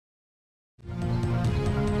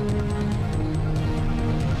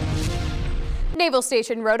Naval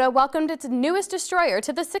Station Rota welcomed its newest destroyer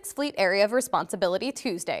to the 6th Fleet Area of Responsibility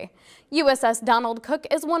Tuesday. USS Donald Cook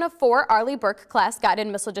is one of 4 Arleigh Burke-class guided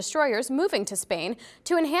missile destroyers moving to Spain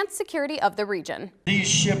to enhance security of the region. These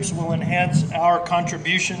ships will enhance our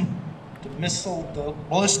contribution to the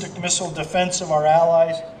ballistic missile defense of our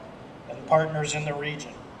allies and partners in the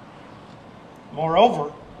region.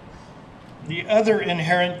 Moreover, the other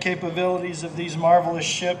inherent capabilities of these marvelous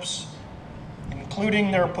ships,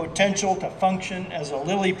 including their potential to function as a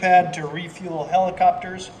lily pad to refuel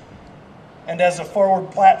helicopters and as a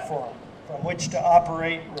forward platform from which to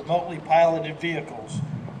operate remotely piloted vehicles,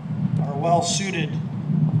 are well suited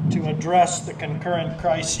to address the concurrent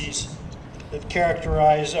crises that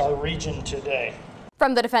characterize our region today.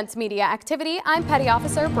 From the Defense Media Activity, I'm Petty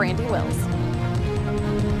Officer Brandy Wills.